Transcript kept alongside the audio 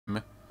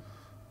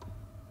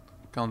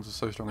Guns are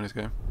so strong in this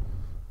game.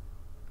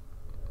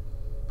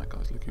 That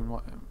guy's looking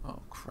right at him. Oh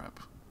crap.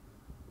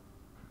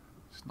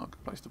 It's not a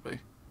good place to be.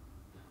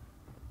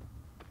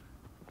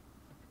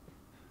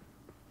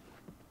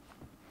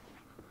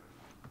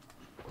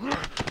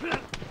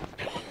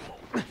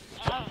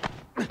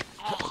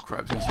 Oh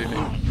crap, he's gonna see me.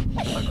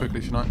 So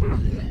quickly, shouldn't I?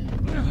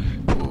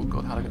 Oh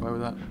god, how did I get away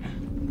with that?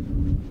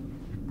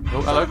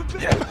 Oh, hello.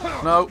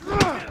 No.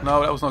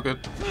 No, that was not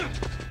good.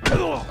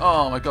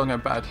 Oh my god, I'm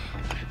going bad.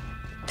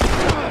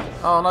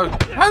 Oh no.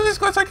 How is this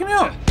guy taking me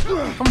out?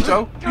 Come on,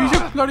 Joe. Use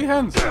your bloody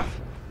hands.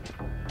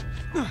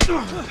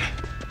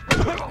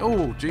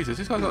 Oh, Jesus.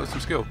 This guy's got some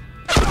skill.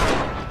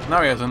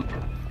 No, he hasn't.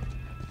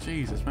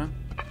 Jesus, man.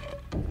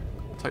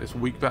 Take this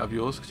weak bat of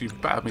yours because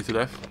you've battered me to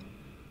death.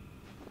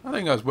 I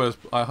think as well as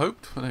I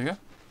hoped. But there you go.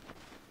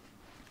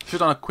 Should have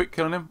done a quick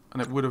kill on him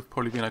and it would have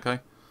probably been okay.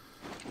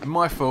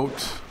 My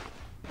fault.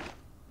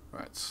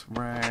 Right,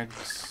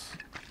 rags.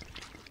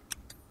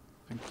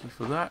 Thank you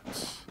for that.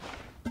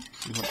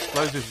 You want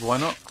explosives, why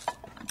not?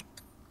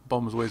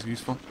 Bomb is always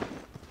useful.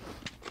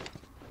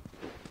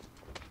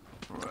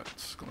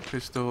 Right, got a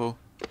pistol.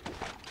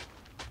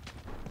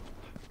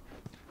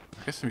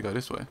 I guess we go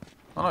this way.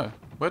 Oh no,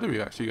 where do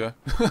we actually go?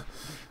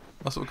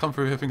 I sort of come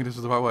through here thinking this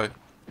is the right way.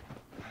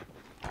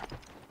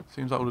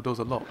 Seems like all the doors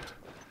are locked.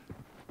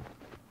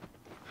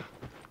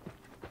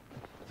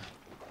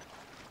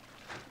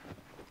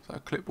 Is that a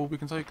clipboard we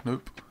can take?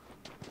 Nope.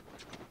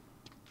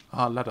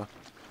 Ah, ladder.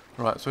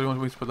 Right, so where do you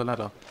want me to put the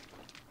ladder?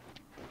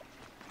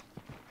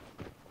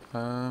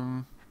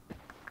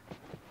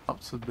 Up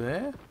to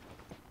there?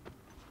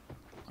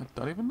 I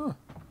don't even know.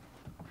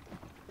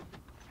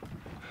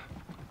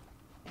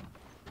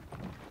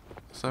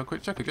 So a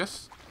quick check, I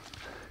guess.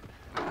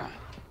 Or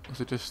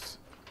is it just...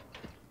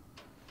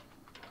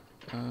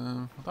 I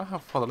don't know how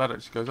far the ladder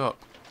actually goes up.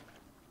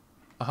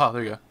 Aha,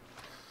 there you go.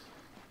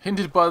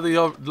 Hindered by the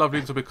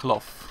lovely little bit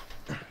cloth.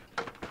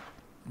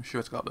 I'm sure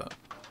it's got that.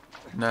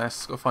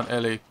 Nice, gotta find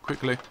Ellie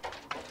quickly.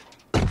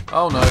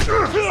 Oh no.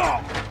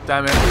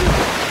 Damn it.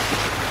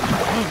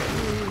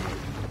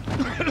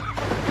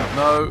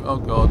 No, oh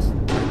god.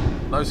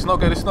 No, it's not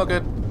good, it's not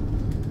good.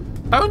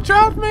 Don't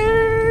drown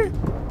me!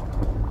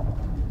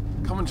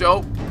 Come on,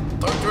 Joel.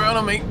 Don't drown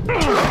on me. There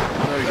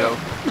we go.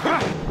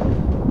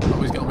 Oh,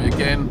 he's got me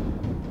again.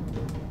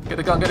 Get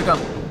the gun, get the gun.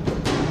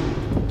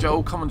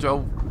 Joel, come on,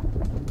 Joel.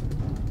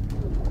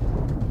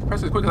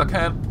 Press it as quick as I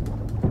can.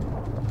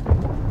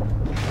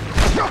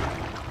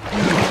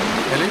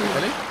 Ellie?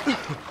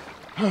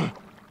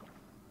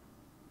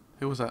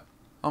 Who was that?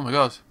 Oh my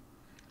god.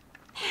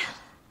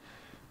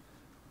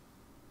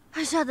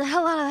 I shot the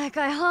hell out of that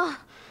guy, huh?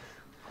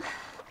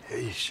 Yeah,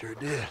 you sure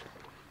did.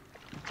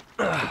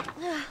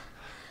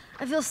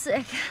 I feel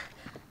sick.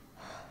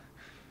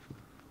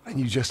 And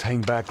you just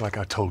hang back like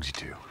I told you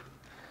to.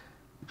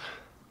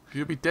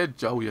 You'll be dead,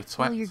 Joel, you twat.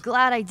 Well, you're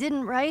glad I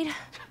didn't, right?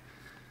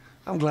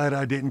 I'm glad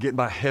I didn't get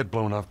my head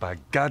blown off by a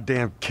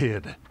goddamn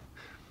kid.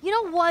 You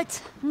know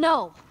what?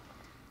 No.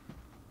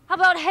 How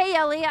about, hey,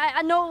 Ellie,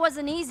 I know it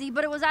wasn't easy,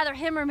 but it was either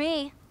him or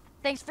me.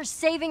 Thanks for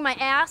saving my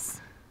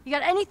ass. You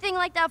got anything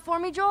like that for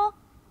me, Joel?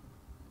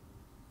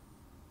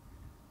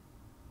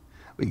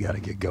 We gotta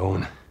get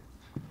going.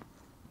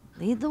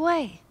 Lead the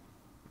way.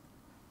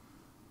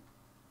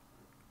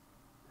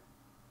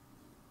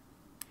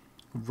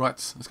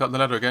 Right, let's go up the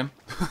ladder again.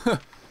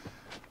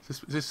 Is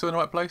this still in the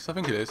right place? I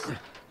think it is.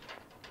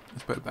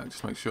 Let's put it back just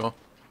to make sure.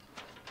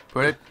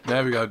 Put it.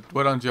 There we go.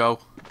 Well done,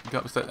 Joel. Get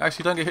up the stairs.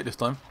 Actually, don't get hit this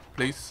time,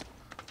 please.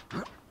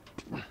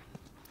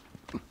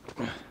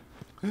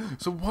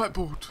 It's a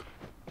whiteboard.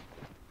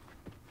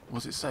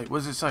 What does it say? What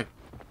does it say?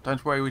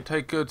 Don't worry, we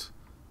take good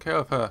care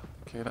of her.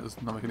 Okay, that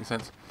does not make any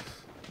sense.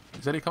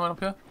 Is Ellie coming up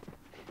here?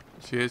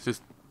 She is,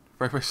 just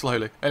very, very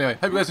slowly. Anyway,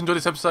 hope you guys enjoyed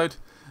this episode.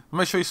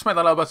 Make sure you smack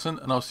that like button,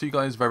 and I'll see you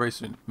guys very, very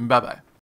soon. Bye-bye.